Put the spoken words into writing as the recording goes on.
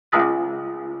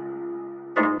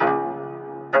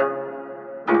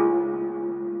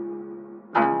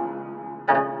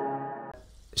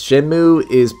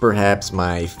Shenmue is perhaps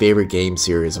my favorite game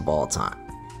series of all time.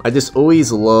 I just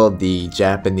always loved the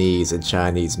Japanese and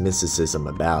Chinese mysticism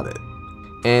about it.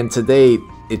 And to date,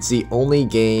 it's the only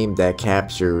game that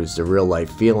captures the real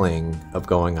life feeling of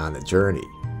going on a journey.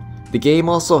 The game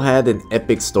also had an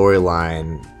epic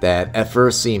storyline that at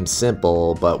first seemed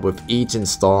simple, but with each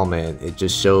installment it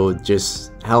just showed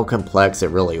just how complex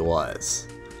it really was.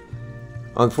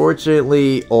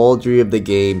 Unfortunately, all 3 of the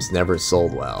games never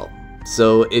sold well,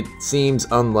 so it seems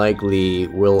unlikely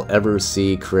we'll ever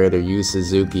see creator Ryo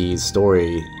Hazuki's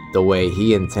story the way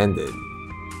he intended,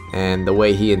 and the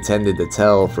way he intended to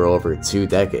tell for over 2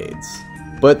 decades.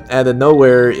 But out of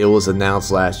nowhere, it was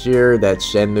announced last year that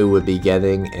Shenmue would be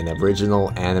getting an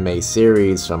original anime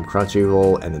series from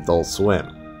Crunchyroll and Adult Swim.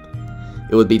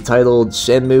 It would be titled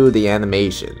Shenmue the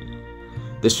Animation.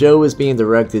 The show is being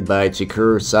directed by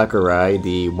Chikara Sakurai,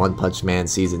 the One Punch Man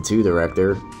Season 2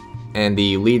 director, and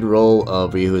the lead role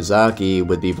of Ryo Hazuki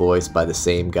would be voiced by the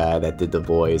same guy that did the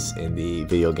voice in the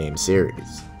video game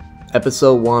series.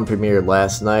 Episode 1 premiered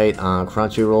last night on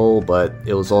Crunchyroll, but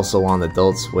it was also on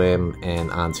Adult Swim and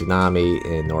on Toonami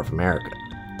in North America.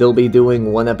 They'll be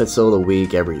doing 1 episode a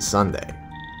week every Sunday.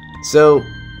 So,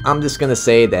 I'm just gonna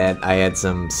say that I had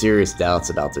some serious doubts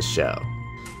about the show.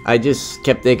 I just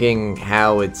kept thinking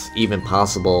how it's even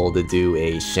possible to do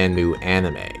a Shenmue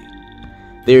anime.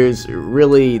 There's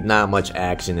really not much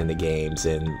action in the games,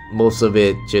 and most of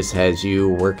it just has you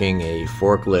working a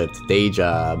forklift day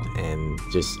job and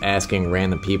just asking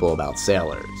random people about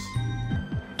sailors.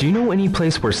 Do you know any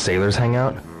place where sailors hang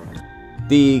out?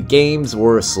 The games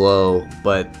were slow,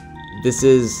 but this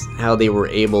is how they were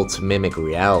able to mimic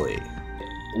reality.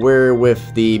 Where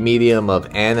with the medium of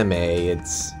anime,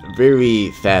 it's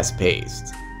very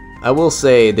fast-paced. I will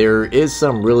say there is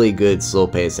some really good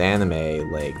slow-paced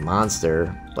anime like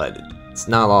Monster, but it's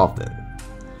not often.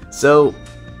 So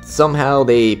somehow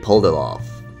they pulled it off.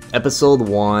 Episode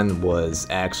 1 was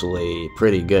actually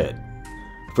pretty good.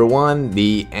 For one,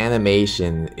 the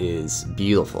animation is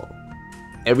beautiful.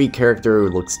 Every character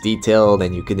looks detailed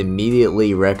and you can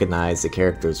immediately recognize the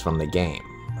characters from the game.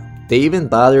 They even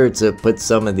bothered to put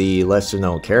some of the lesser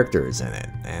known characters in it,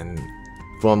 and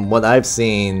from what I've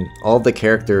seen, all the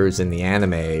characters in the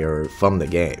anime are from the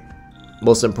game.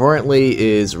 Most importantly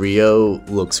is Ryo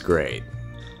looks great.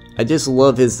 I just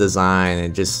love his design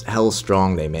and just how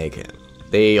strong they make him.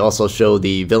 They also show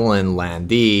the villain Lan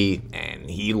Di, and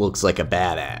he looks like a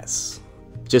badass.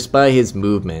 Just by his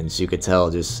movements, you could tell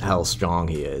just how strong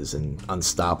he is and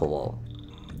unstoppable.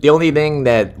 The only thing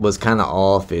that was kinda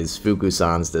off is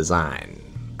Fukusan's design.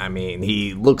 I mean,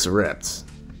 he looks ripped.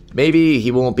 Maybe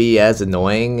he won't be as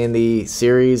annoying in the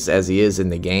series as he is in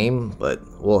the game, but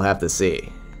we'll have to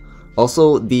see.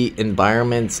 Also, the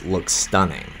environment looks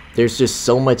stunning. There's just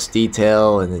so much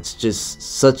detail and it's just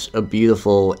such a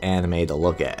beautiful anime to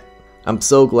look at. I'm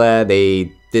so glad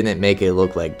they didn't make it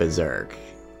look like Berserk.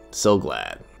 So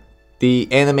glad. The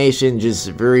animation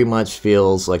just very much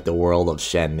feels like the world of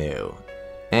Shenmue.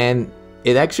 And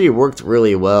it actually worked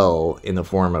really well in the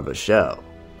form of a show.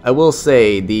 I will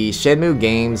say, the Shenmue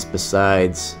games,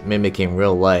 besides mimicking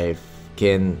real life,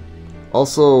 can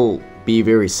also be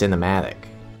very cinematic.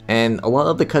 And a lot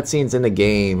of the cutscenes in the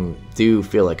game do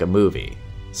feel like a movie,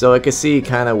 so I could see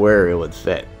kinda where it would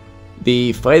fit.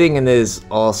 The fighting in this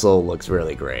also looks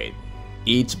really great.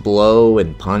 Each blow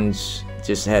and punch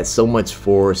just has so much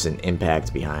force and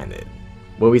impact behind it.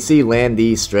 When we see Lan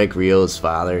Di strike Ryo's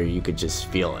father, you could just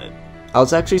feel it. I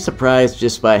was actually surprised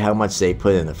just by how much they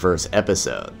put in the first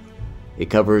episode. It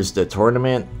covers the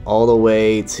tournament all the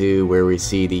way to where we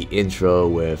see the intro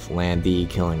with Lan Di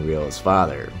killing Ryo's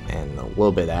father, and a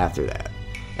little bit after that.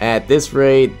 At this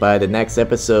rate, by the next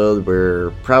episode,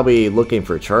 we're probably looking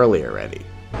for Charlie already.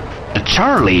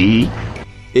 Charlie?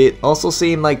 It also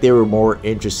seemed like they were more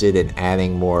interested in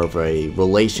adding more of a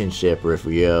relationship with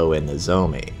Ryo and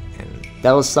Nozomi, and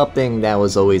that was something that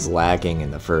was always lacking in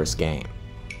the first game.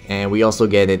 And we also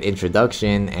get an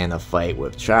introduction and a fight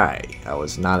with Chai. I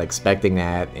was not expecting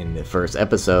that in the first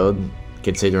episode,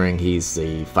 considering he's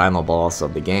the final boss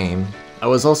of the game. I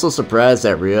was also surprised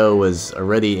that Ryo was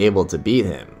already able to beat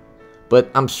him,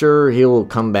 but I'm sure he'll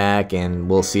come back and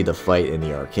we'll see the fight in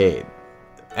the arcade.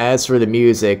 As for the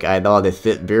music, I thought it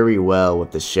fit very well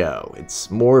with the show.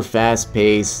 It's more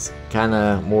fast-paced,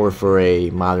 kinda more for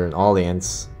a modern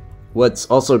audience. What's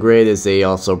also great is they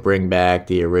also bring back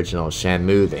the original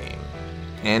Shenmue theme.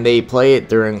 And they play it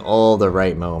during all the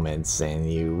right moments and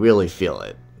you really feel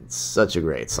it. It's such a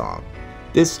great song.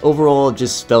 This overall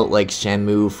just felt like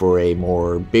Shenmue for a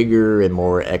more bigger and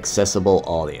more accessible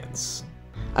audience.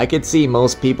 I could see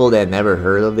most people that never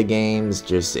heard of the games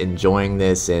just enjoying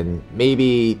this and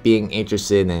maybe being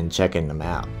interested in checking them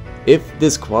out. If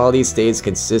this quality stays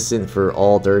consistent for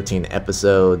all 13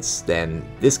 episodes, then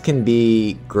this can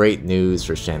be great news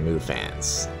for Shenmue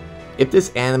fans. If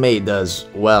this anime does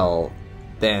well,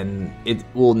 then it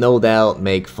will no doubt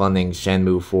make funding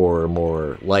Shenmue 4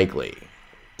 more likely.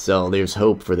 So there's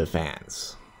hope for the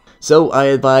fans. So I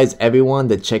advise everyone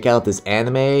to check out this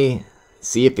anime,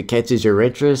 see if it catches your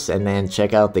interest, and then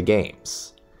check out the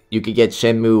games. You could get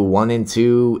Shenmue 1 and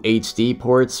 2 HD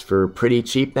ports for pretty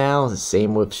cheap now,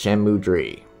 same with Shenmue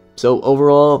 3. So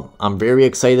overall, I'm very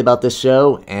excited about this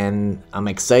show, and I'm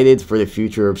excited for the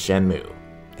future of Shenmue.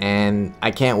 And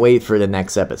I can't wait for the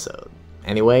next episode.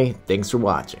 Anyway, thanks for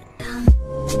watching.